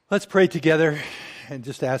Let's pray together and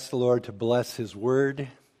just ask the Lord to bless His Word.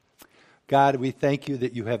 God, we thank you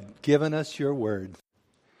that you have given us your Word,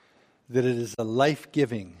 that it is a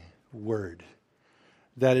life-giving Word,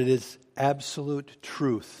 that it is absolute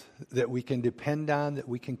truth that we can depend on, that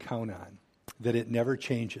we can count on, that it never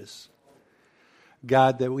changes.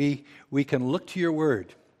 God, that we can look to your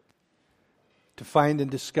Word to find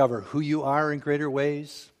and discover who you are in greater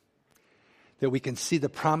ways, that we can see the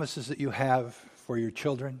promises that you have for your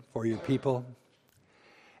children, for your people.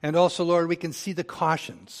 And also, Lord, we can see the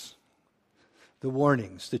cautions, the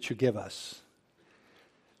warnings that you give us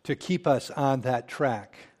to keep us on that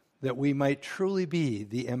track, that we might truly be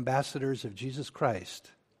the ambassadors of Jesus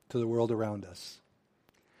Christ to the world around us.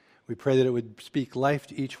 We pray that it would speak life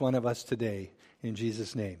to each one of us today. In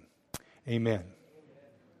Jesus' name, amen.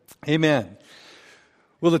 Amen.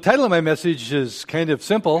 Well, the title of my message is kind of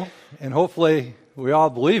simple, and hopefully we all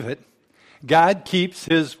believe it. God keeps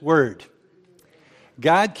His word.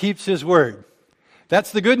 God keeps His word.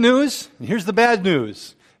 That's the good news, and here's the bad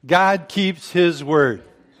news. God keeps His word.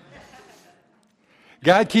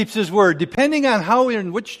 God keeps His word. Depending on how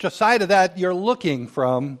and which side of that you're looking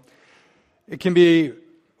from, it can be,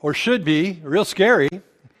 or should be, real scary,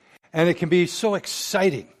 and it can be so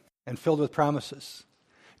exciting and filled with promises.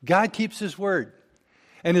 God keeps His word.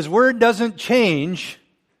 And His word doesn't change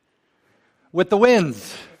with the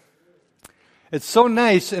winds. It's so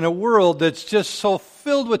nice in a world that's just so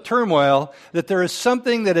filled with turmoil that there is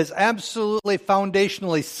something that is absolutely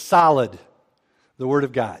foundationally solid, the Word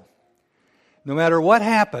of God. No matter what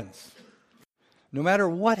happens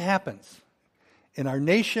in our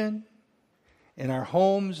nation, in our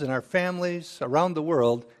homes, in our families, around the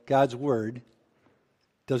world, God's Word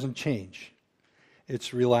doesn't change.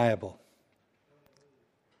 It's reliable.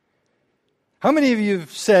 How many of you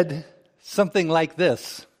have said something like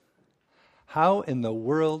this? How in the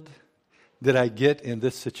world did I get in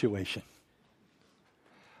this situation?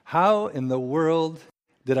 How in the world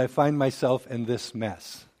did I find myself in this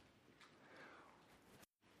mess?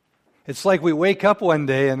 It's like we wake up one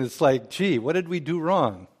day and it's like, gee, what did we do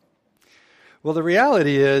wrong? Well, the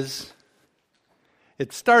reality is,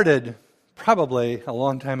 it started probably a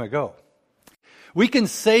long time ago. We can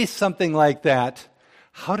say something like that,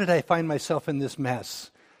 how did I find myself in this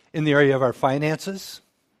mess? In the area of our finances.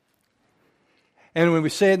 And when we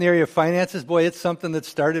say it in the area of finances, boy, it's something that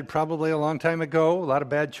started probably a long time ago, a lot of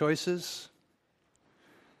bad choices.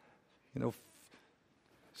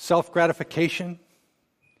 Self-gratification,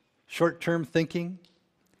 short-term thinking,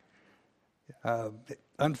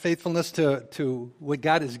 unfaithfulness to what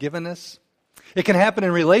God has given us. It can happen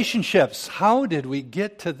in relationships. How did we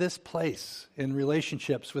get to this place in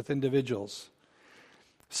relationships with individuals?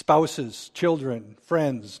 Spouses, children,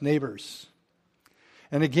 friends, neighbors.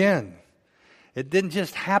 And again, it didn't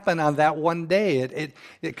just happen on that one day.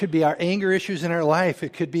 It could be our anger issues in our life.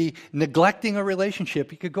 It could be neglecting a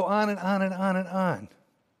relationship. It could go on and on and on and on.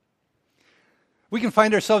 We can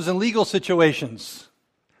find ourselves in legal situations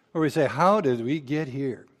where we say, how did we get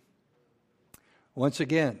here? Once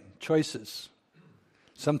again, choices,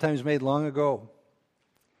 sometimes made long ago.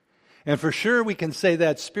 And for sure we can say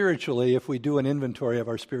that spiritually if we do an inventory of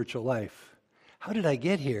our spiritual life. How did I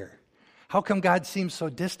get here? How come God seems so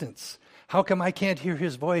distant? How come I can't hear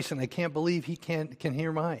His voice and I can't believe He can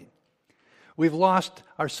hear mine? We've lost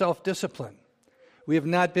our self-discipline. We have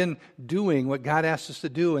not been doing what God asks us to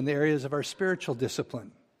do in the areas of our spiritual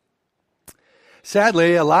discipline.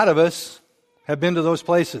 Sadly, a lot of us have been to those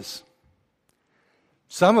places.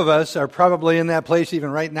 Some of us are probably in that place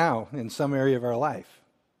even right now in some area of our life.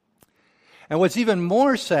 And what's even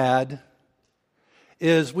more sad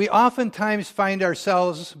is we oftentimes find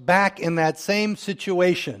ourselves back in that same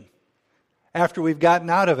situation after we've gotten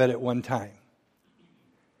out of it at one time.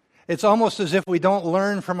 It's almost as if we don't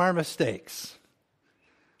learn from our mistakes.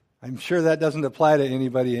 I'm sure that doesn't apply to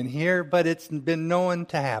anybody in here, but it's been known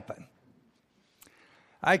to happen.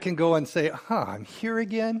 I can go and say, I'm here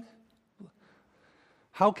again?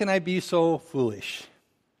 How can I be so foolish?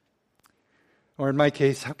 Or in my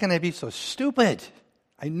case, how can I be so stupid?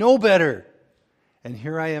 I know better. And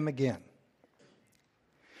here I am again.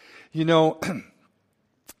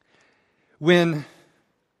 When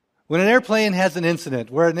an airplane has an incident,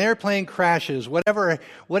 where an airplane crashes,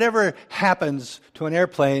 whatever happens to an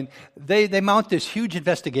airplane, they mount this huge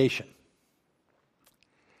investigation.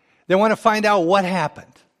 They want to find out what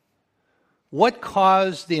happened. What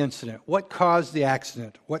caused the incident? What caused the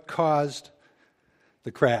accident? What caused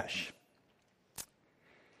the crash?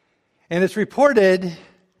 And it's reported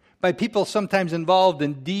by people sometimes involved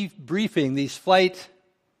in debriefing these flight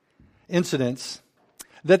incidents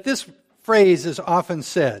that this phrase is often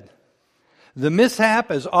said. The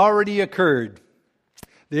mishap has already occurred.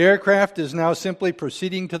 The aircraft is now simply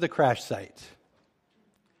proceeding to the crash site.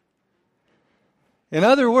 In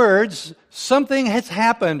other words, something has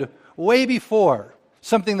happened way before.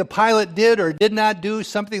 Something the pilot did or did not do,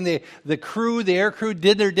 something the air crew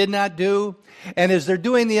did or did not do. And as they're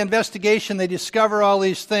doing the investigation, they discover all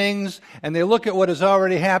these things, and they look at what has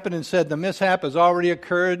already happened and said, the mishap has already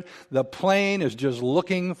occurred. The plane is just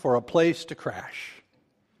looking for a place to crash.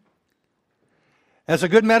 That's a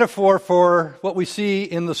good metaphor for what we see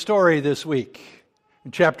in the story this week,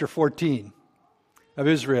 in chapter 14 of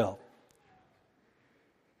Israel.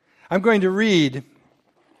 I'm going to read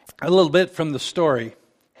a little bit from the story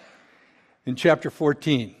in chapter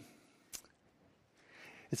 14.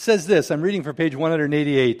 It says this. I'm reading from page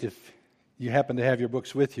 188 if you happen to have your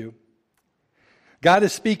books with you. God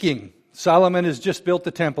is speaking. Solomon has just built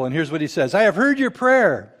the temple, and here's what he says. I have heard your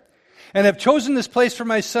prayer and have chosen this place for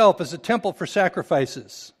myself as a temple for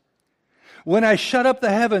sacrifices. When I shut up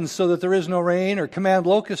the heavens so that there is no rain, or command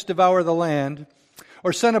locusts to devour the land,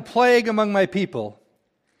 or send a plague among my people,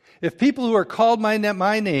 if people who are called my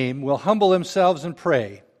name will humble themselves and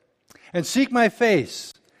pray, and seek my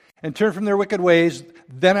face, and turn from their wicked ways,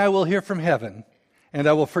 then I will hear from heaven, and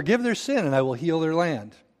I will forgive their sin, and I will heal their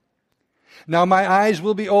land. Now my eyes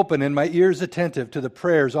will be open, and my ears attentive to the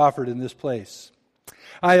prayers offered in this place.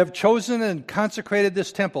 I have chosen and consecrated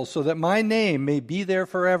this temple so that my name may be there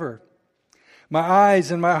forever. My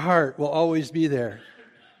eyes and my heart will always be there.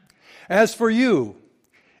 As for you,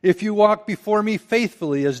 if you walk before me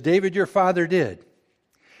faithfully as David your father did,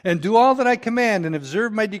 and do all that I command and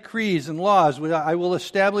observe my decrees and laws, I will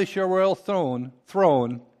establish your royal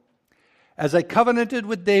throne, as I covenanted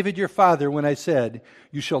with David your father when I said,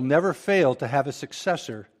 you shall never fail to have a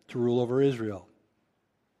successor to rule over Israel.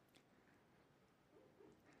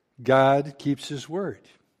 God keeps his word,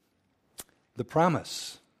 the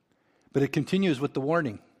promise. But it continues with the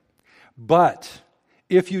warning. But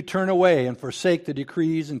if you turn away and forsake the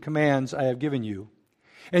decrees and commands I have given you,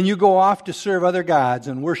 and you go off to serve other gods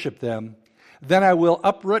and worship them, then I will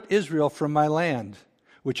uproot Israel from my land,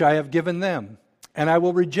 which I have given them, and I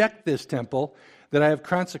will reject this temple that I have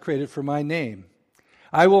consecrated for my name.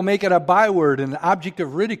 I will make it a byword and an object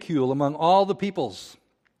of ridicule among all the peoples.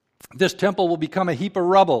 This temple will become a heap of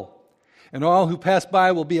rubble, and all who pass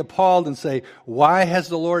by will be appalled and say, why has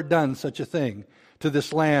the Lord done such a thing to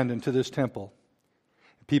this land and to this temple?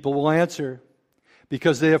 People will answer,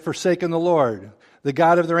 because they have forsaken the Lord, the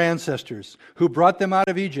God of their ancestors, who brought them out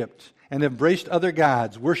of Egypt and embraced other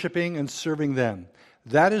gods, worshiping and serving them.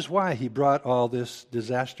 That is why he brought all this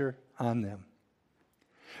disaster on them.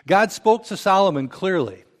 God spoke to Solomon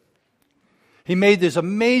clearly. He made these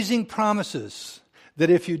amazing promises that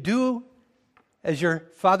if you do as your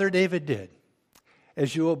father David did,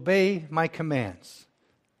 as you obey my commands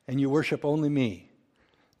and you worship only me,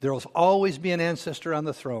 there will always be an ancestor on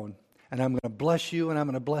the throne, and I'm going to bless you and I'm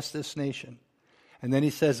going to bless this nation. And then he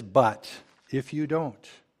says, but if you don't.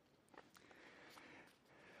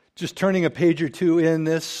 Just turning a page or two in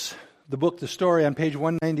the book, The Story, on page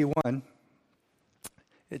 191,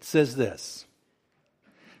 it says this.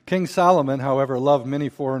 King Solomon, however, loved many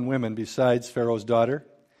foreign women besides Pharaoh's daughter.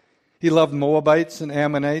 He loved Moabites and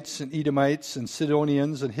Ammonites and Edomites and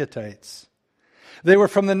Sidonians and Hittites. They were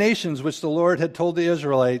from the nations which the Lord had told the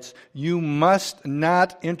Israelites, you must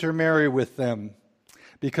not intermarry with them,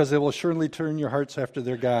 because they will surely turn your hearts after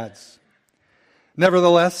their gods.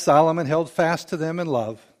 Nevertheless, Solomon held fast to them in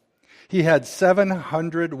love. He had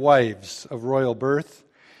 700 wives of royal birth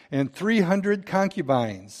and 300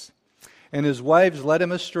 concubines, and his wives led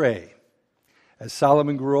him astray. As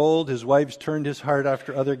Solomon grew old, his wives turned his heart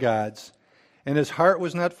after other gods, and his heart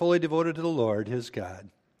was not fully devoted to the Lord, his God,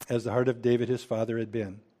 as the heart of David his father had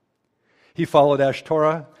been. He followed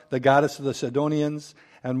Ashtoreth, the goddess of the Sidonians,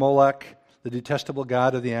 and Moloch, the detestable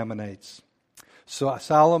god of the Ammonites. So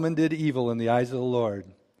Solomon did evil in the eyes of the Lord.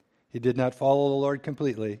 He did not follow the Lord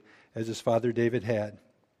completely, as his father David had.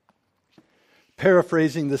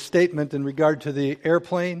 Paraphrasing the statement in regard to the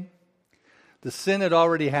airplane, the sin had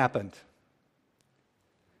already happened.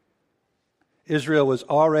 Israel was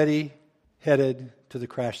already headed to the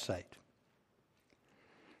crash site.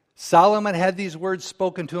 Solomon had these words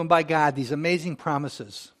spoken to him by God, these amazing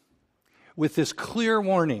promises, with this clear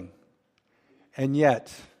warning, and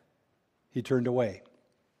yet he turned away.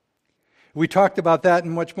 We talked about that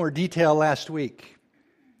in much more detail last week.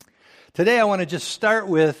 Today I want to just start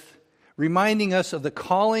with reminding us of the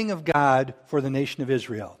calling of God for the nation of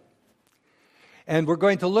Israel. And we're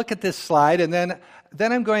going to look at this slide, and then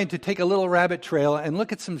I'm going to take a little rabbit trail and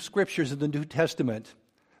look at some scriptures in the New Testament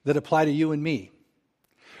that apply to you and me.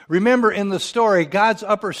 Remember, in the story, God's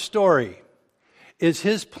upper story is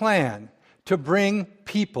His plan to bring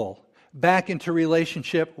people back into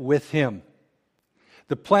relationship with Him.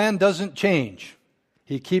 The plan doesn't change.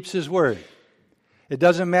 He keeps His word. It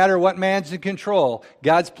doesn't matter what man's in control.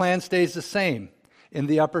 God's plan stays the same in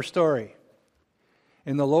the upper story.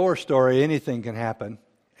 In the lower story, anything can happen,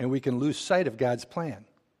 and we can lose sight of God's plan.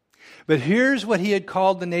 But here's what He had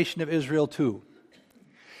called the nation of Israel to.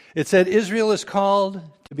 It said, Israel is called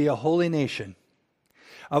to be a holy nation.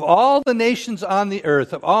 Of all the nations on the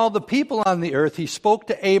earth, of all the people on the earth, He spoke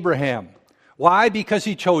to Abraham. Why? Because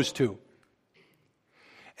He chose to.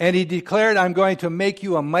 And He declared, I'm going to make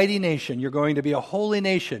you a mighty nation. You're going to be a holy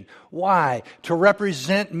nation. Why? To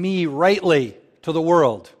represent Me rightly to the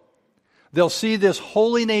world. They'll see this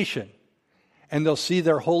holy nation, and they'll see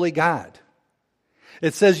their holy God.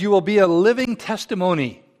 It says, you will be a living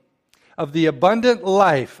testimony of the abundant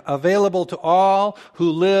life available to all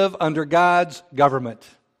who live under God's government.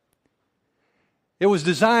 It was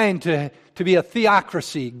designed to be a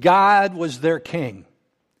theocracy. God was their king.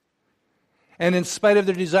 And in spite of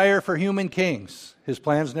their desire for human kings, His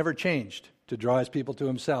plans never changed to draw His people to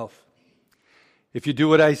Himself. If you do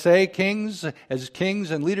what I say, kings, as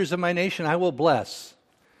kings and leaders of my nation, I will bless,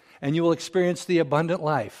 and you will experience the abundant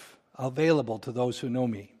life available to those who know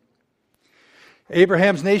Me.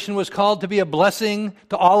 Abraham's nation was called to be a blessing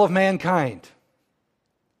to all of mankind.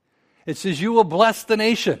 It says, you will bless the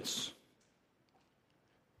nations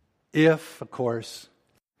if, of course,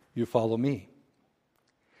 you follow Me.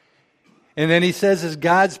 And then He says, as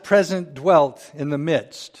God's presence dwelt in the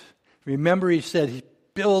midst, remember He said,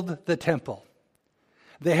 build the temple.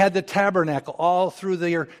 They had the tabernacle all through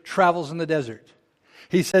their travels in the desert.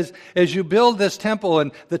 He says, as you build this temple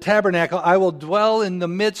and the tabernacle, I will dwell in the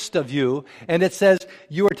midst of you. And it says,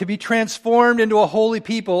 you are to be transformed into a holy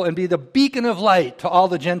people and be the beacon of light to all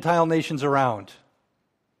the Gentile nations around.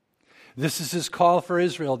 This is His call for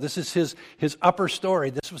Israel. This is His upper story.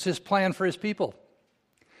 This was His plan for His people.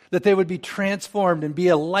 That they would be transformed and be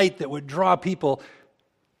a light that would draw people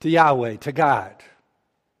to Yahweh, to God.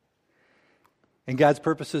 And God's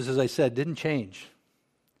purposes, as I said, didn't change.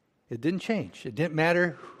 It didn't change. It didn't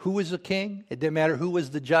matter who was the king. It didn't matter who was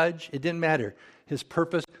the judge. It didn't matter. His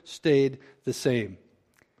purpose stayed the same.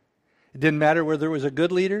 It didn't matter whether it was a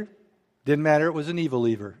good leader. It didn't matter it was an evil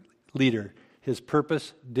leader. His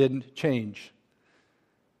purpose didn't change.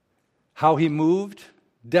 How He moved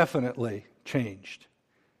definitely changed,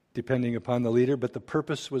 depending upon the leader, but the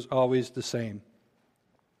purpose was always the same.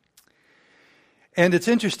 And it's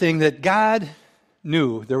interesting that God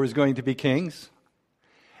knew there was going to be kings,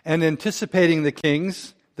 and anticipating the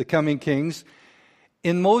kings, the coming kings,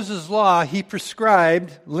 in Moses' law, He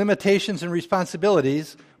prescribed limitations and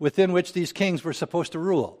responsibilities within which these kings were supposed to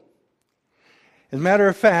rule. As a matter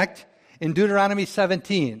of fact, in Deuteronomy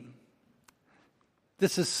 17,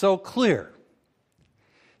 this is so clear.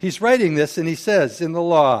 He's writing this and he says in the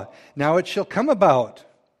law, now it shall come about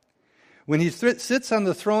when He sits on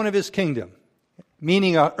the throne of His kingdom,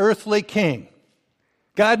 meaning an earthly king.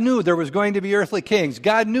 God knew there was going to be earthly kings.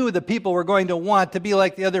 God knew the people were going to want to be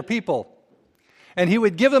like the other people. And He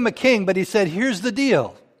would give them a king, but He said, here's the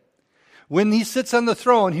deal. When He sits on the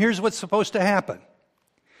throne, here's what's supposed to happen.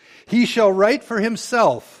 He shall write for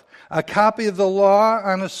Himself a copy of the law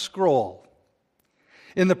on a scroll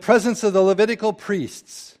in the presence of the Levitical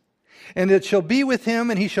priests. And it shall be with him,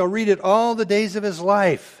 and he shall read it all the days of his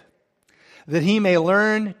life, that he may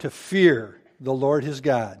learn to fear the Lord his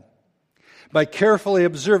God, by carefully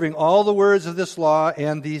observing all the words of this law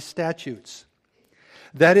and these statutes,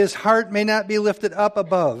 that his heart may not be lifted up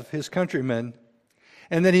above his countrymen,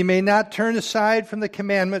 and that he may not turn aside from the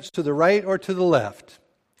commandments to the right or to the left,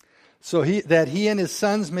 so that he and his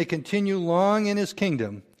sons may continue long in his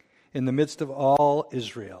kingdom in the midst of all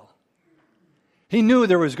Israel. He knew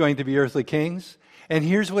there was going to be earthly kings, and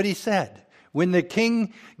here's what he said. When the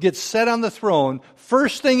king gets set on the throne,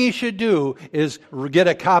 first thing he should do is get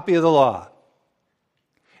a copy of the law.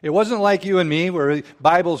 It wasn't like you and me where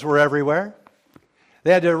Bibles were everywhere.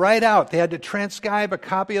 They had to write out, they had to transcribe a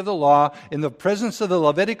copy of the law in the presence of the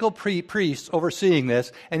Levitical priests overseeing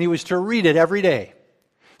this, and he was to read it every day.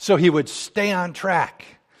 So he would stay on track,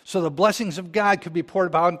 so the blessings of God could be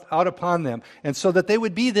poured out upon them, and so that they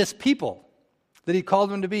would be this people that he called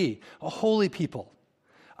them to be, a holy people,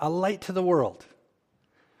 a light to the world,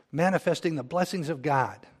 manifesting the blessings of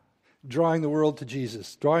God, drawing the world to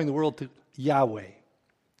Jesus, drawing the world to Yahweh.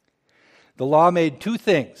 The law made two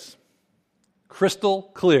things crystal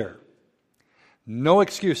clear. No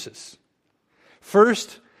excuses.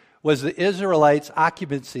 First was the Israelites'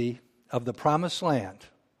 occupancy of the promised land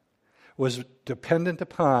was dependent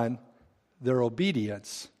upon their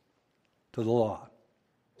obedience to the law.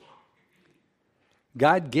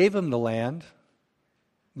 God gave them the land.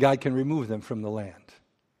 God can remove them from the land.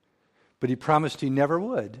 But he promised he never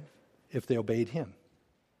would if they obeyed him.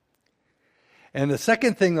 And the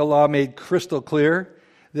second thing the law made crystal clear,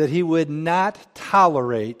 that he would not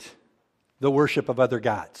tolerate the worship of other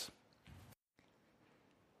gods.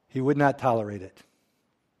 He would not tolerate it.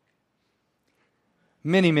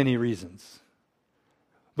 Many, many reasons.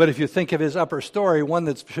 But if you think of his upper story, one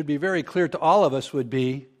that should be very clear to all of us would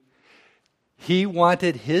be, he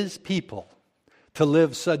wanted his people to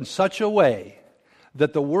live in such a way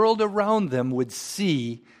that the world around them would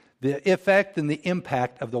see the effect and the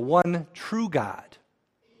impact of the one true God.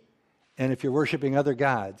 And if you're worshiping other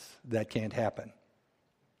gods, that can't happen.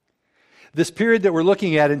 This period that we're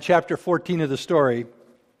looking at in chapter 14 of the story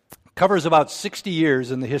covers about 60 years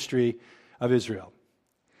in the history of Israel.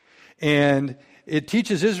 And it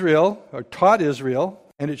teaches Israel, or taught Israel,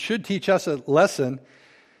 and it should teach us a lesson.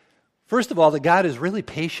 First of all, that God is really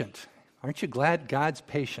patient. Aren't you glad God's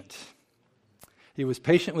patient? He was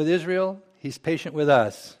patient with Israel. He's patient with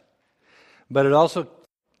us. But it also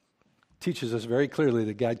teaches us very clearly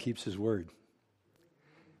that God keeps his word.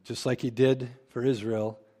 Just like he did for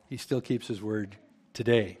Israel, he still keeps his word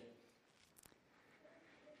today.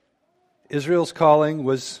 Israel's calling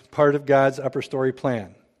was part of God's upper story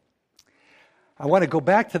plan. I want to go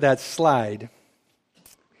back to that slide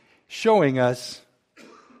showing us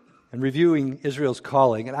and reviewing Israel's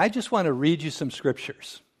calling. And I just want to read you some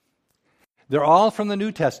scriptures. They're all from the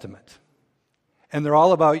New Testament. And they're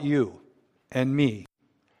all about you and me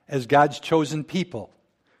as God's chosen people,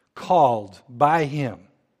 called by him.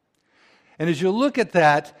 And as you look at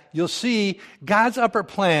that, you'll see God's upper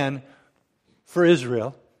plan for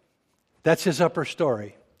Israel. That's his upper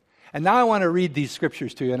story. And now I want to read these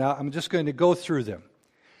scriptures to you, and I'm just going to go through them.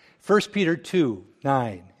 1 Peter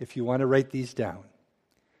 2:9, if you want to write these down.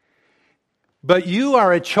 But you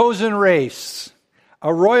are a chosen race,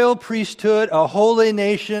 a royal priesthood, a holy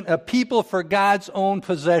nation, a people for God's own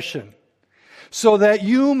possession, so that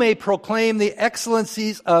you may proclaim the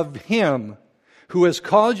excellencies of him who has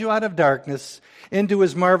called you out of darkness into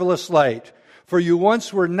his marvelous light. For you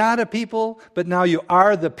once were not a people, but now you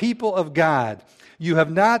are the people of God. You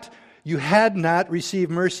had not received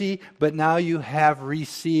mercy, but now you have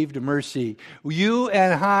received mercy. You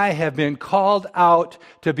and I have been called out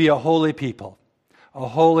to be a holy people, a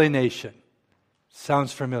holy nation.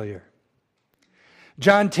 Sounds familiar.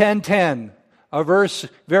 John 10:10, a verse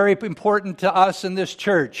very important to us in this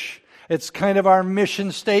church. It's kind of our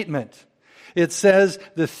mission statement. It says,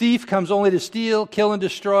 the thief comes only to steal, kill, and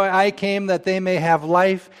destroy. I came that they may have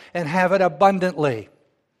life and have it abundantly.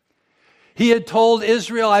 He had told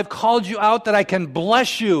Israel, I've called you out that I can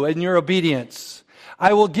bless you in your obedience.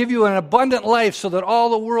 I will give you an abundant life so that all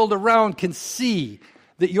the world around can see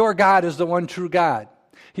that your God is the one true God.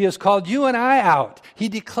 He has called you and I out. He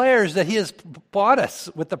declares that he has bought us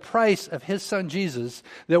with the price of his son Jesus,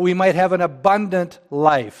 that we might have an abundant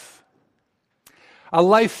life. A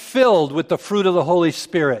life filled with the fruit of the Holy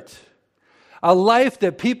Spirit. A life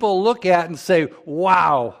that people look at and say,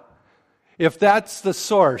 wow, if that's the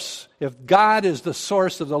source, if God is the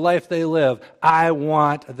source of the life they live, I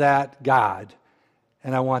want that God,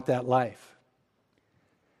 and I want that life.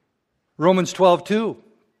 Romans 12:2,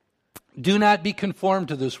 do not be conformed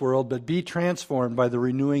to this world, but be transformed by the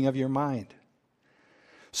renewing of your mind,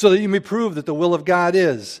 so that you may prove that the will of God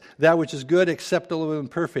is that which is good, acceptable, and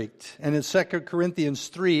perfect. And in 2 Corinthians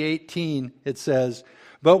 3:18, it says,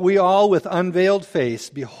 but we all with unveiled face,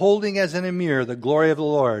 beholding as in a mirror the glory of the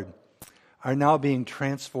Lord, are now being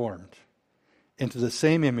transformed into the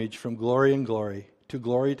same image from glory to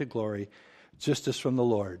glory, just as from the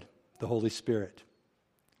Lord, the Holy Spirit.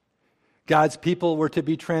 God's people were to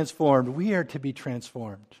be transformed. We are to be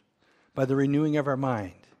transformed by the renewing of our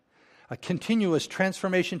mind. A continuous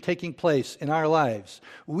transformation taking place in our lives.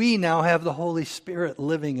 We now have the Holy Spirit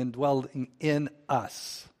living and dwelling in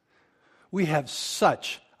us. We have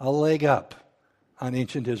such a leg up on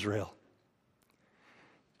ancient Israel.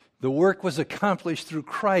 The work was accomplished through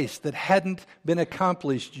Christ that hadn't been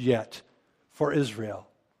accomplished yet for Israel.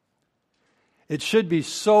 It should be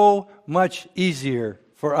so much easier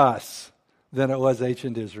for us than it was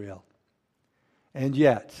ancient Israel. And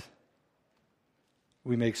yet,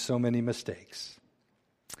 we make so many mistakes.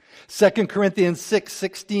 2 Corinthians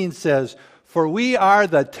 6:16 says, for we are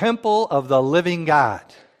the temple of the living God.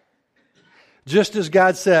 Just as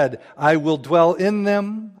God said, I will dwell in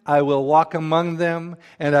them, I will walk among them,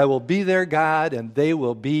 and I will be their God, and they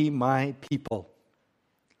will be my people.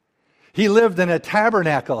 He lived in a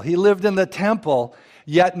tabernacle. He lived in the temple.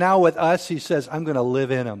 Yet now with us, he says, I'm going to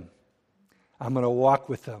live in them. I'm going to walk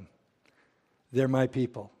with them. They're my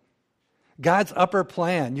people. God's upper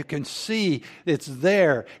plan, you can see it's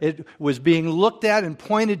there. It was being looked at and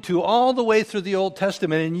pointed to all the way through the Old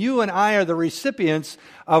Testament, and you and I are the recipients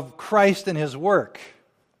of Christ and his work.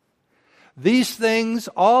 These things,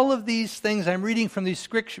 all of these things I'm reading from these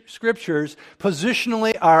scriptures,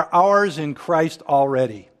 positionally are ours in Christ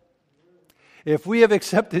already. If we have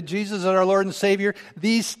accepted Jesus as our Lord and Savior,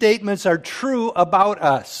 these statements are true about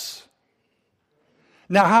us.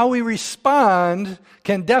 Now, how we respond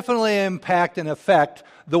can definitely impact and affect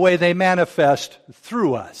the way they manifest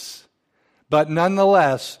through us. But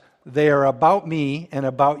nonetheless, they are about me and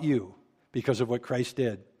about you because of what Christ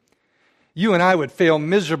did. You and I would fail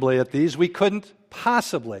miserably at these. We couldn't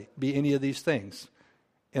possibly be any of these things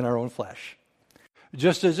in our own flesh.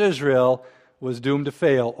 Just as Israel was doomed to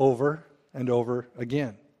fail over and over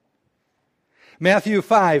again. Matthew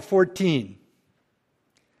 5:14.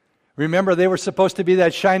 Remember, they were supposed to be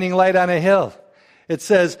that shining light on a hill. It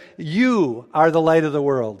says, you are the light of the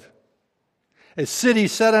world. A city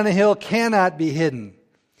set on a hill cannot be hidden.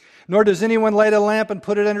 Nor does anyone light a lamp and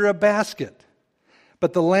put it under a basket,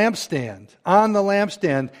 but the lampstand, on the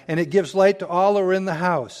lampstand, and it gives light to all who are in the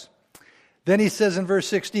house. Then he says in verse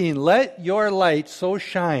 16, let your light so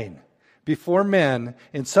shine before men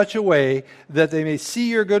in such a way that they may see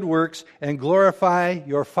your good works and glorify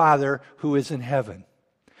your Father who is in heaven.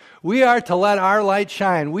 We are to let our light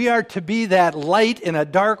shine. We are to be that light in a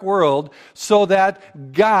dark world so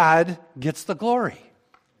that God gets the glory.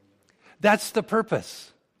 That's the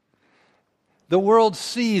purpose. The world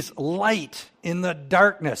sees light in the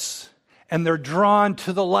darkness, and they're drawn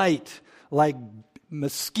to the light like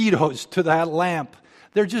mosquitoes to that lamp.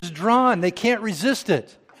 They're just drawn. They can't resist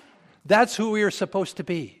it. That's who we are supposed to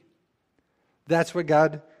be. That's what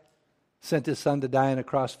God sent his Son to die on a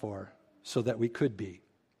cross for, so that we could be.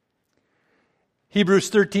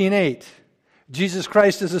 Hebrews 13:8. Jesus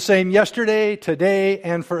Christ is the same yesterday, today,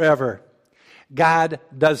 and forever. God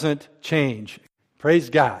doesn't change. Praise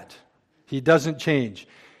God. He doesn't change.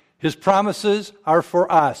 His promises are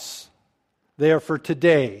for us. They are for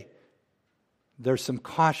today. There's some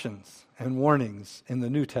cautions and warnings in the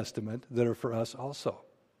New Testament that are for us also.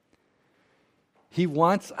 He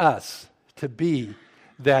wants us to be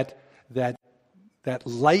that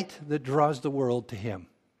light that draws the world to him.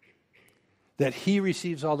 That he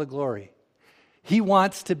receives all the glory. He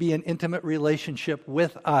wants to be in intimate relationship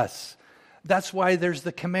with us. That's why there's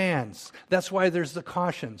the commands. That's why there's the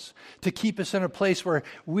cautions. To keep us in a place where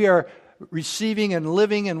we are receiving and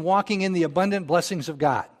living and walking in the abundant blessings of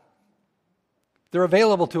God. They're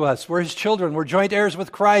available to us. We're his children. We're joint heirs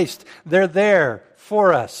with Christ. They're there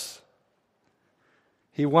for us.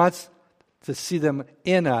 He wants to see them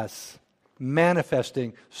in us,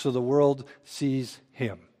 manifesting so the world sees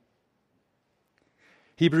him.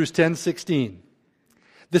 Hebrews 10:16.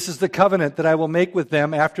 This is the covenant that I will make with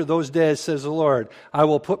them after those days, says the Lord. I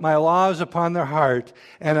will put my laws upon their heart,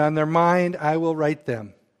 and on their mind I will write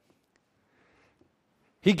them.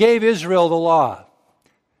 He gave Israel the law.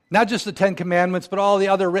 Not just the Ten Commandments, but all the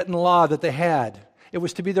other written law that they had. It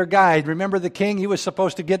was to be their guide. Remember the king? He was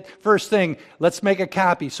supposed to get, first thing, let's make a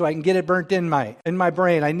copy so I can get it burnt in my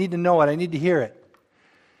brain. I need to know it. I need to hear it.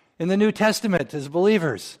 In the New Testament, as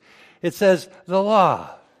believers, it says the law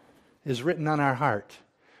is written on our heart.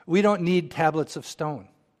 We don't need tablets of stone.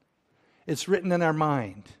 It's written in our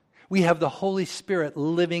mind. We have the Holy Spirit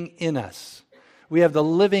living in us. We have the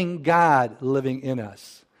living God living in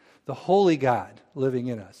us. The Holy God living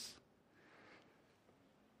in us.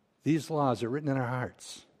 These laws are written in our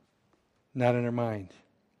hearts, not in our mind.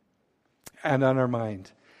 And on our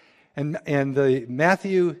mind. And the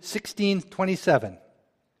Matthew 16:27.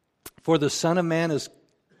 For the Son of Man is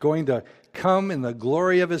going to come in the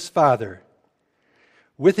glory of his Father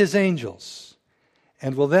with his angels,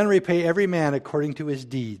 and will then repay every man according to his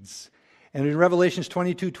deeds. And in Revelations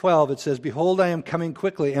 22:12 it says, behold, I am coming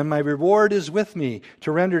quickly, and my reward is with me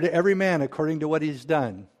to render to every man according to what he's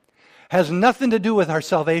done. Has nothing to do with our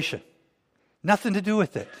salvation. Nothing to do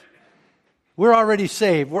with it. We're already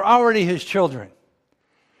saved. We're already his children.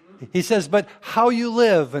 He says, but how you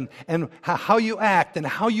live and how you act and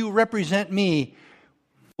how you represent me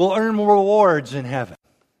will earn rewards in heaven.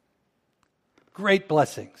 Great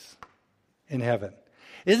blessings in heaven.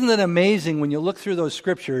 Isn't it amazing when you look through those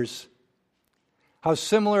scriptures how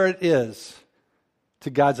similar it is to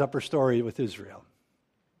God's upper story with Israel?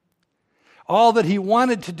 All that he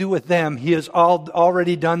wanted to do with them, he has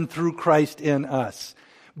already done through Christ in us.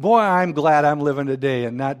 Boy, I'm glad I'm living today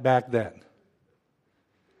and not back then.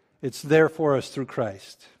 It's there for us through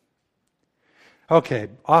Christ. Okay,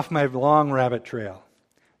 off my long rabbit trail.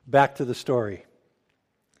 Back to the story.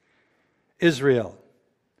 Israel,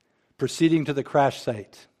 proceeding to the crash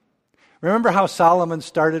site. Remember how Solomon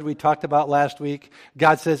started, we talked about last week?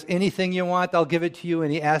 God says, anything you want, I'll give it to you.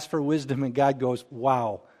 And he asks for wisdom, and God goes,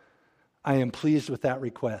 wow, I am pleased with that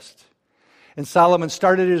request. And Solomon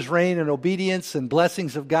started his reign in obedience, and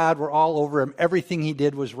blessings of God were all over him. Everything he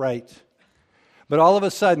did was right. But all of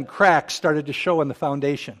a sudden, cracks started to show in the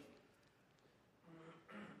foundation.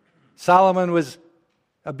 Solomon was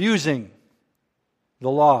abusing the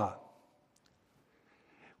law.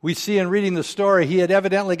 We see in reading the story, he had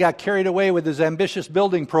evidently got carried away with his ambitious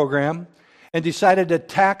building program and decided to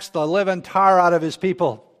tax the living tar out of his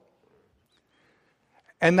people.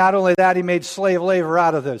 And not only that, he made slave labor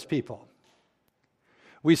out of those people.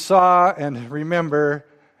 We saw and remember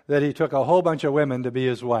that he took a whole bunch of women to be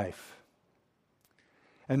his wife.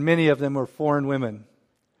 And many of them were foreign women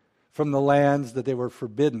from the lands that they were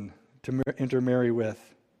forbidden to intermarry with.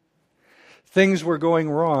 Things were going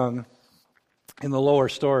wrong in the lower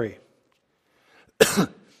story.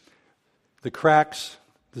 The cracks,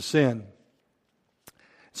 the sin.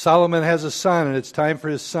 Solomon has a son, and it's time for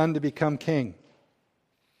his son to become king.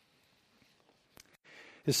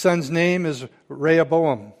 His son's name is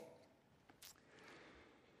Rehoboam.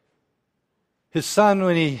 His son,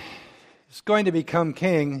 when he is going to become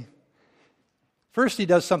king, first he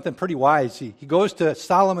does something pretty wise. He goes to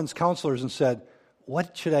Solomon's counselors and said,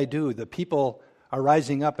 what should I do? The people are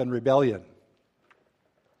rising up in rebellion.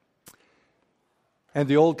 And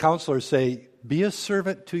the old counselors say, be a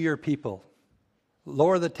servant to your people.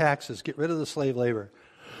 Lower the taxes. Get rid of the slave labor.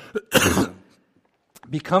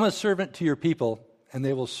 Become a servant to your people, and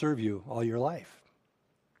they will serve you all your life.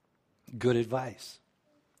 Good advice.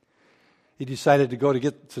 He decided to go to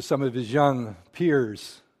get to some of his young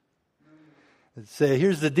peers and say,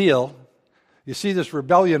 here's the deal. You see this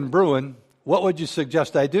rebellion brewing. What would you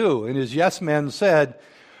suggest I do? And his yes men said,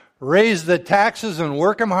 raise the taxes and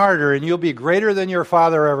work them harder, and you'll be greater than your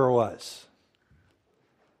father ever was.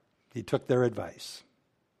 He took their advice.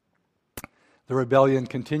 The rebellion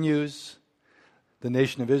continues. The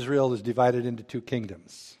nation of Israel is divided into two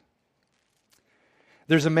kingdoms.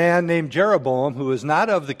 There's a man named Jeroboam who is not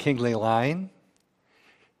of the kingly line.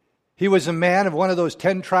 He was a man of one of those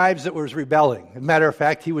 10 tribes that was rebelling. As a matter of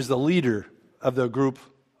fact, he was the leader of the group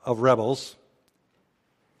of rebels.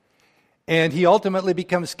 And he ultimately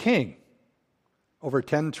becomes king over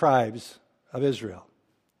 10 tribes of Israel.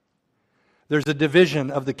 There's a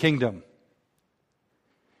division of the kingdom.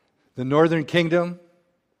 The northern kingdom,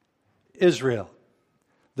 Israel.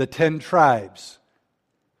 The 10 tribes,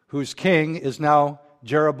 whose king is now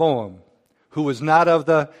Jeroboam, who was not of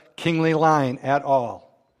the kingly line at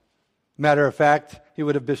all. Matter of fact, he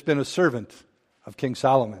would have just been a servant of King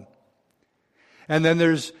Solomon. And then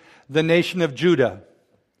there's the nation of Judah,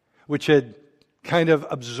 which had kind of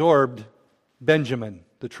absorbed Benjamin,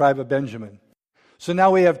 the tribe of Benjamin. So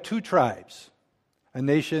now we have 2 tribes, a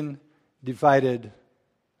nation divided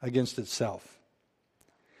against itself.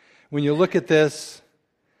 When you look at this,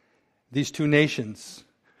 these 2 nations,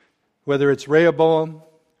 whether it's Rehoboam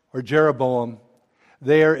or Jeroboam,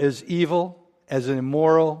 they are as evil, as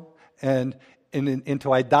immoral, and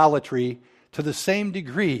into idolatry to the same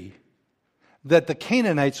degree that the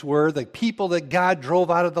Canaanites were, the people that God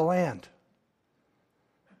drove out of the land.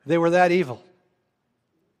 They were that evil.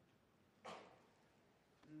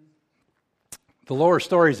 The lower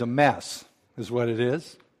story is a mess, is what it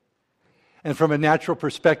is. And from a natural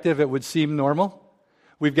perspective, it would seem normal.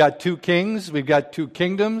 We've got 2 kings, we've got 2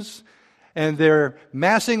 kingdoms, and they're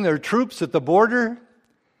massing their troops at the border,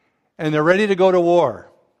 and they're ready to go to war.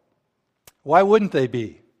 Why wouldn't they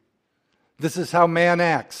be? This is how man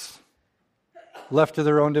acts, left to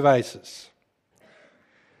their own devices.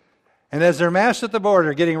 And as they're massed at the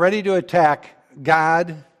border, getting ready to attack,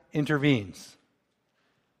 God intervenes.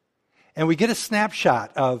 And we get a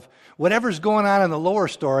snapshot of whatever's going on in the lower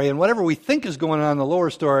story, and whatever we think is going on in the lower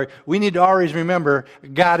story, we need to always remember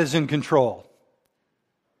God is in control.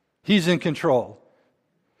 He's in control.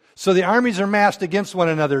 So the armies are massed against one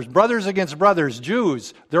another, brothers against brothers,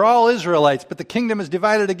 Jews. They're all Israelites, but the kingdom is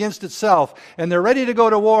divided against itself. And they're ready to go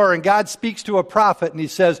to war, and God speaks to a prophet, and he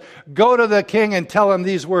says, go to the king and tell him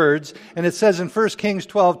these words. And it says in 1 Kings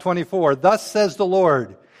 12:24, thus says the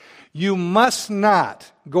Lord, you must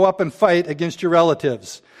not go up and fight against your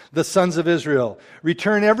relatives, the sons of Israel.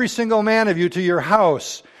 Return every single man of you to your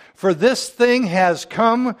house, for this thing has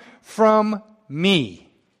come from me.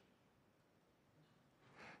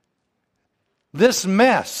 This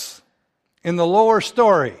mess in the lower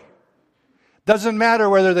story Doesn't matter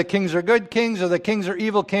whether the kings are good kings or the kings are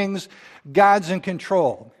evil kings, God's in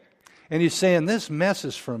control. And he's saying, this mess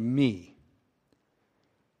is from me.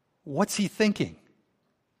 What's he thinking?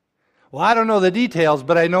 Well, I don't know the details,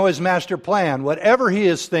 but I know his master plan. Whatever he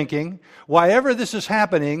is thinking, whyever this is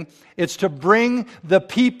happening, it's to bring the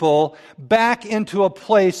people back into a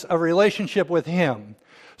place of relationship with him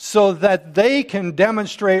so that they can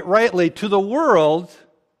demonstrate rightly to the world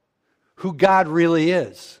who God really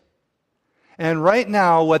is. And right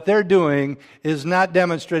now, what they're doing is not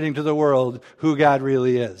demonstrating to the world who God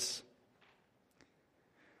really is.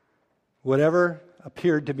 Whatever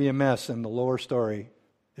appeared to be a mess in the lower story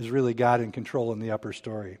is really God in control in the upper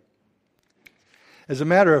story. As a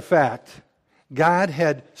matter of fact, God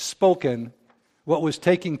had spoken what was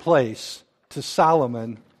taking place to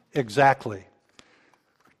Solomon exactly.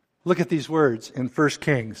 Look at these words in 1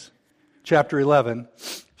 Kings chapter 11,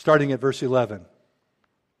 starting at verse 11.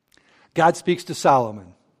 God speaks to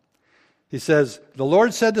Solomon. He says, the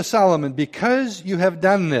Lord said to Solomon, because you have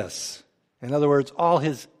done this, in other words, all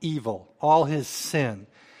his evil, all his sin.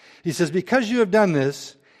 He says, because you have done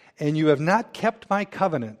this, and you have not kept my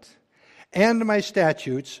covenant and my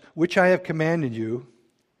statutes, which I have commanded you,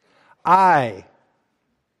 I,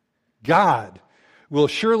 God, will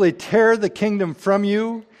surely tear the kingdom from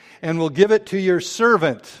you and will give it to your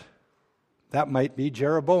servant. That might be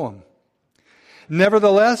Jeroboam.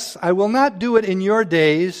 Nevertheless, I will not do it in your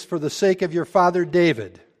days for the sake of your father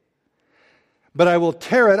David, but I will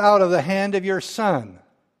tear it out of the hand of your son.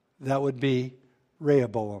 That would be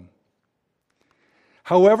Rehoboam.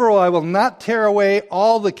 However, I will not tear away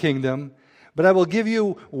all the kingdom, but I will give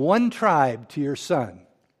you one tribe to your son,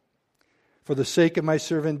 for the sake of my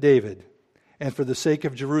servant David, and for the sake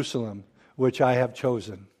of Jerusalem, which I have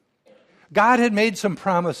chosen. God had made some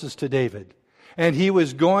promises to David, and he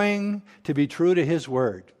was going to be true to his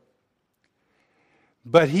word.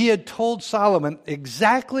 But he had told Solomon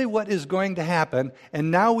exactly what is going to happen, and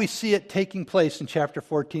now we see it taking place in chapter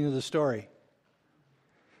 14 of the story.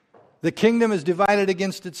 The kingdom is divided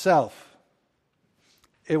against itself.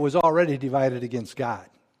 It was already divided against God.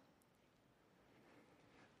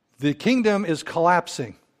 The kingdom is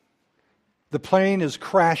collapsing. The plane is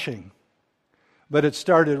crashing. But it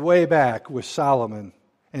started way back with Solomon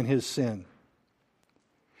and his sin.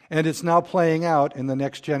 And it's now playing out in the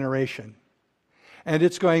next generation. And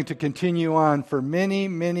it's going to continue on for many,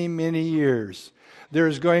 many, many years.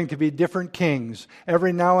 There's going to be different kings.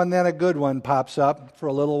 Every now and then a good one pops up for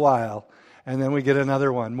a little while, and then we get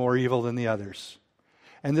another one more evil than the others.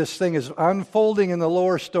 And this thing is unfolding in the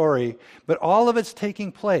lower story, but all of it's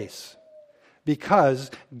taking place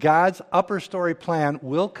because God's upper story plan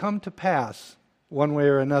will come to pass one way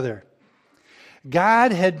or another.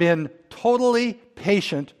 God had been totally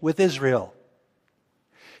patient with Israel.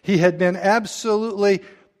 He had been absolutely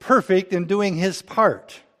perfect in doing his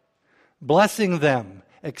part. Blessing them,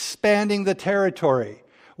 expanding the territory.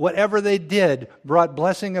 Whatever they did brought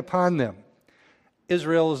blessing upon them.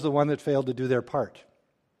 Israel is the one that failed to do their part.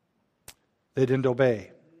 They didn't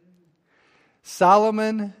obey.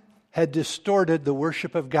 Solomon had distorted the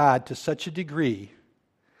worship of God to such a degree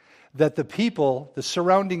that the people, the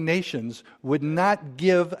surrounding nations, would not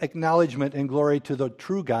give acknowledgement and glory to the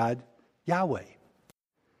true God, Yahweh.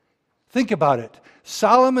 Think about it.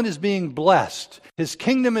 Solomon is being blessed. His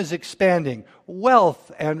kingdom is expanding.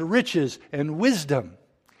 Wealth and riches and wisdom,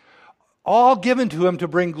 all given to him to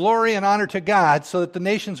bring glory and honor to God so that the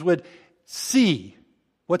nations would see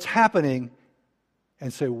what's happening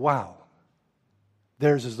and say, wow,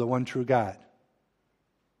 theirs is the one true God.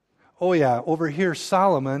 Oh yeah, over here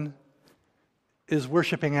Solomon is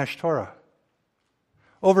worshiping Ashtoreth.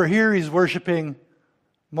 Over here he's worshiping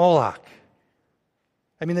Moloch.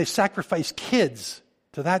 I mean, they sacrifice kids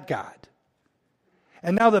to that God.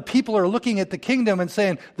 And now the people are looking at the kingdom and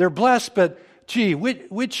saying, they're blessed, but gee,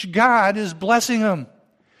 which God is blessing them?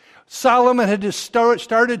 Solomon had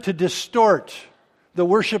started to distort the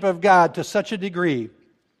worship of God to such a degree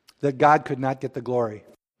that God could not get the glory.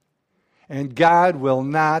 And God will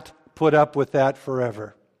not put up with that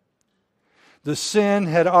forever. The sin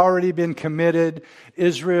had already been committed.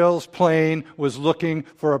 Israel's plane was looking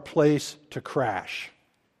for a place to crash.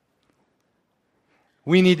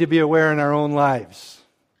 We need to be aware in our own lives.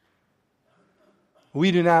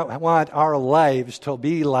 We do not want our lives to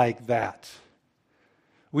be like that.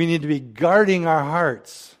 We need to be guarding our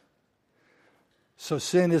hearts so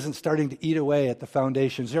sin isn't starting to eat away at the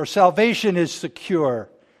foundations. Our salvation is secure,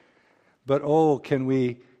 but oh, can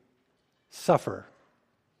we suffer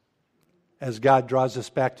as God draws us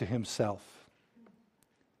back to himself.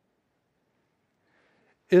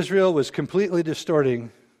 Israel was completely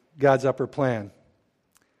distorting God's upper plan.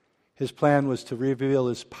 His plan was to reveal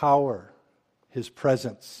His power, His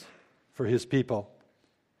presence for His people.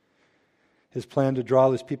 His plan to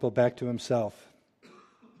draw His people back to Himself.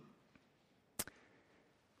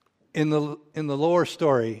 In the lower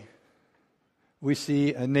story, we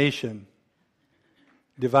see a nation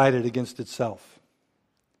divided against itself.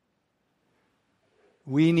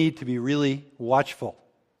 We need to be really watchful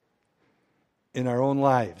in our own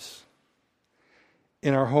lives,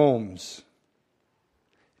 in our homes,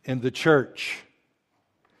 in the church,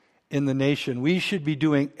 in the nation. We should be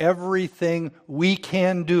doing everything we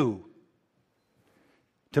can do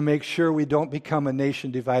to make sure we don't become a nation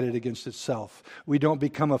divided against itself. We don't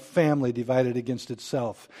become a family divided against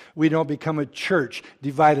itself. We don't become a church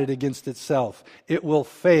divided against itself. It will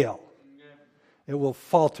fail. It will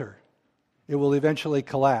falter. It will eventually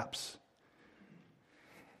collapse.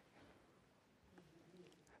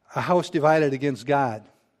 A house divided against God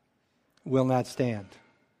will not stand.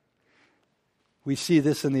 We see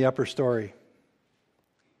this in the upper story.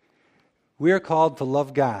 We are called to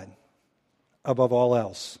love God above all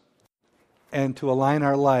else and to align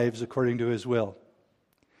our lives according to His will.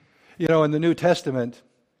 You know, in the New Testament,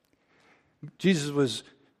 Jesus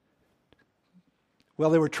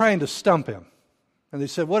they were trying to stump Him. And they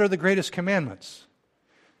said, what are the greatest commandments?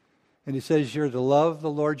 And He says, you're to love the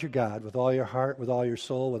Lord your God with all your heart, with all your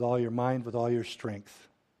soul, with all your mind, with all your strength,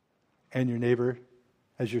 and your neighbor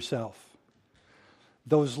as yourself.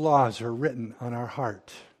 Those laws are written on our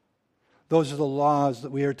heart. Those are the laws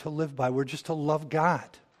that we are to live by. We're just to love God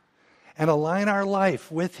and align our life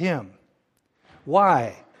with Him.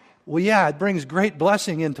 Why? Well, yeah, it brings great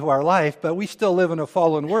blessing into our life, but we still live in a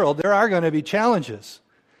fallen world. There are going to be challenges.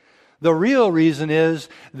 The real reason is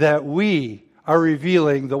that we are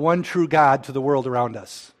revealing the one true God to the world around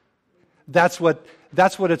us. That's what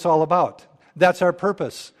it's all about. That's our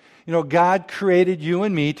purpose. You know, God created you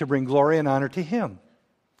and me to bring glory and honor to Him.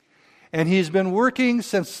 And He's been working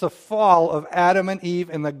since the fall of Adam and Eve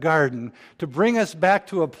in the garden to bring us back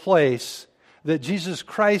to a place that Jesus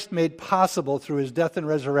Christ made possible through His death and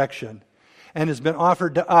resurrection and has been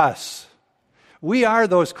offered to us. We are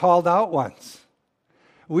those called out ones.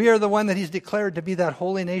 We are the one that He's declared to be that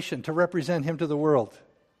holy nation, to represent Him to the world.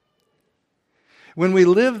 When we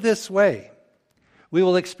live this way, we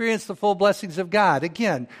will experience the full blessings of God.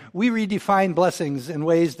 Again, we redefine blessings in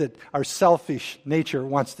ways that our selfish nature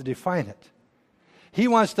wants to define it. He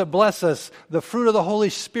wants to bless us, the fruit of the Holy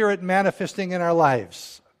Spirit manifesting in our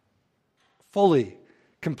lives, fully,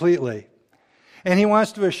 completely. And He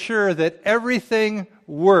wants to assure that everything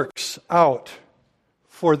works out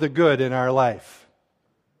for the good in our life.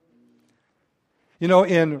 You know,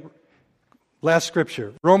 in last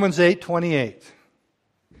scripture, Romans 8:28,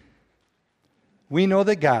 we know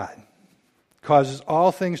that God causes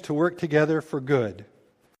all things to work together for good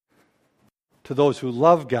to those who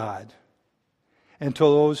love God and to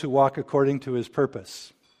those who walk according to His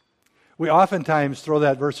purpose. We oftentimes throw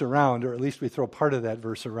that verse around, or at least we throw part of that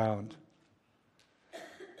verse around.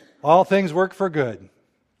 All things work for good,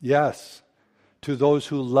 yes, to those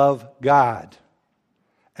who love God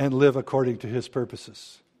and live according to His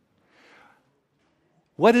purposes.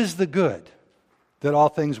 What is the good that all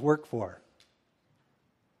things work for?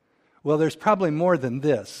 Well, there's probably more than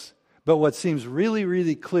this, but what seems really,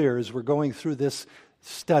 really clear as we're going through this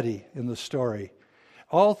study in the story,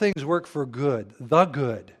 all things work for good, the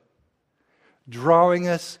good, drawing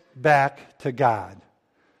us back to God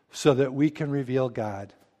so that we can reveal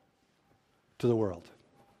God to the world.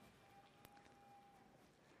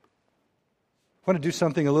 I want to do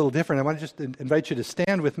something a little different. I want to just invite you to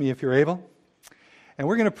stand with me if you're able. And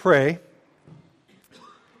we're going to pray.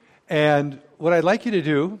 And what I'd like you to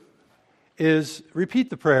do is repeat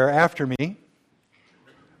the prayer after me.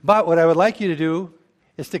 But what I would like you to do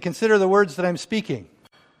is to consider the words that I'm speaking.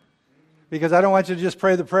 Because I don't want you to just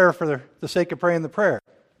pray the prayer for the sake of praying the prayer.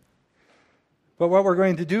 But what we're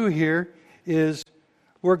going to do here is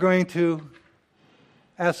we're going to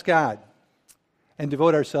ask God and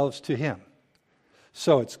devote ourselves to Him.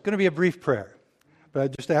 So it's going to be a brief prayer. But I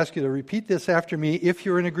just ask you to repeat this after me if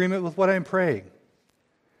you're in agreement with what I'm praying.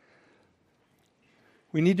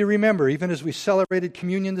 We need to remember, even as we celebrated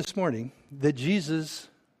communion this morning, that Jesus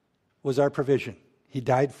was our provision. He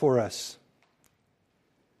died for us.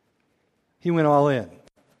 He went all in.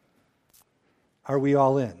 Are we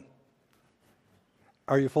all in?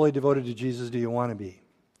 Are you fully devoted to Jesus? Do you want to be?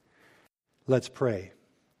 Let's pray.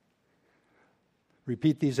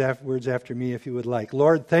 Repeat these words after me if you would like.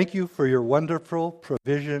 Lord, thank you for your wonderful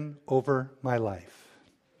provision over my life.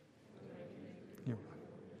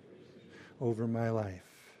 Over my life.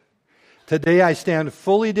 Today I stand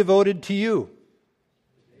fully devoted to you.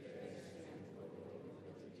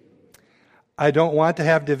 I don't want to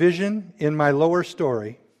have division in my lower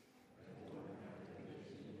story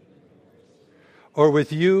or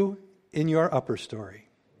with you in your upper story.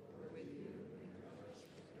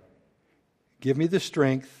 Give me the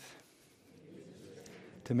strength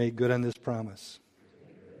to make good on this promise.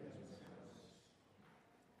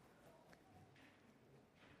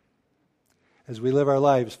 As we live our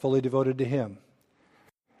lives fully devoted to Him,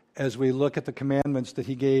 as we look at the commandments that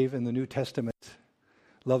He gave in the New Testament,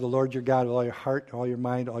 love the Lord your God with all your heart, all your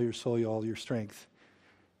mind, all your soul, all your strength,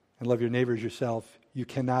 and love your neighbors yourself, you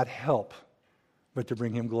cannot help but to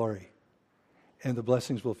bring Him glory. And the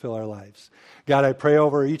blessings will fill our lives. God, I pray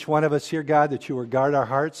over each one of us here, God, that you would guard our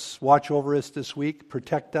hearts, watch over us this week,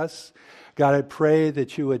 protect us. God, I pray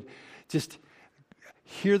that you would just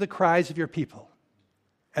hear the cries of your people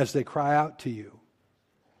as they cry out to you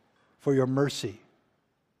for your mercy,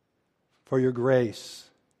 for your grace,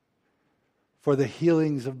 for the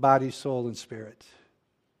healings of body, soul, and spirit.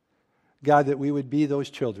 God, that we would be those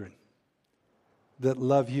children that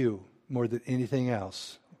love you more than anything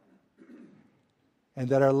else, and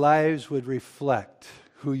that our lives would reflect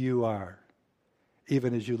who you are,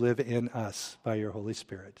 even as you live in us by your Holy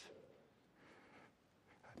Spirit.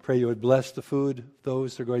 I pray you would bless the food,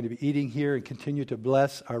 those that are going to be eating here, and continue to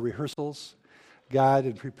bless our rehearsals, God,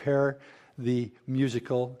 and prepare the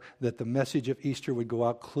musical, that the message of Easter would go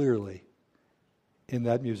out clearly in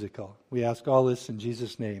that musical. We ask all this in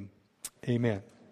Jesus' name. Amen.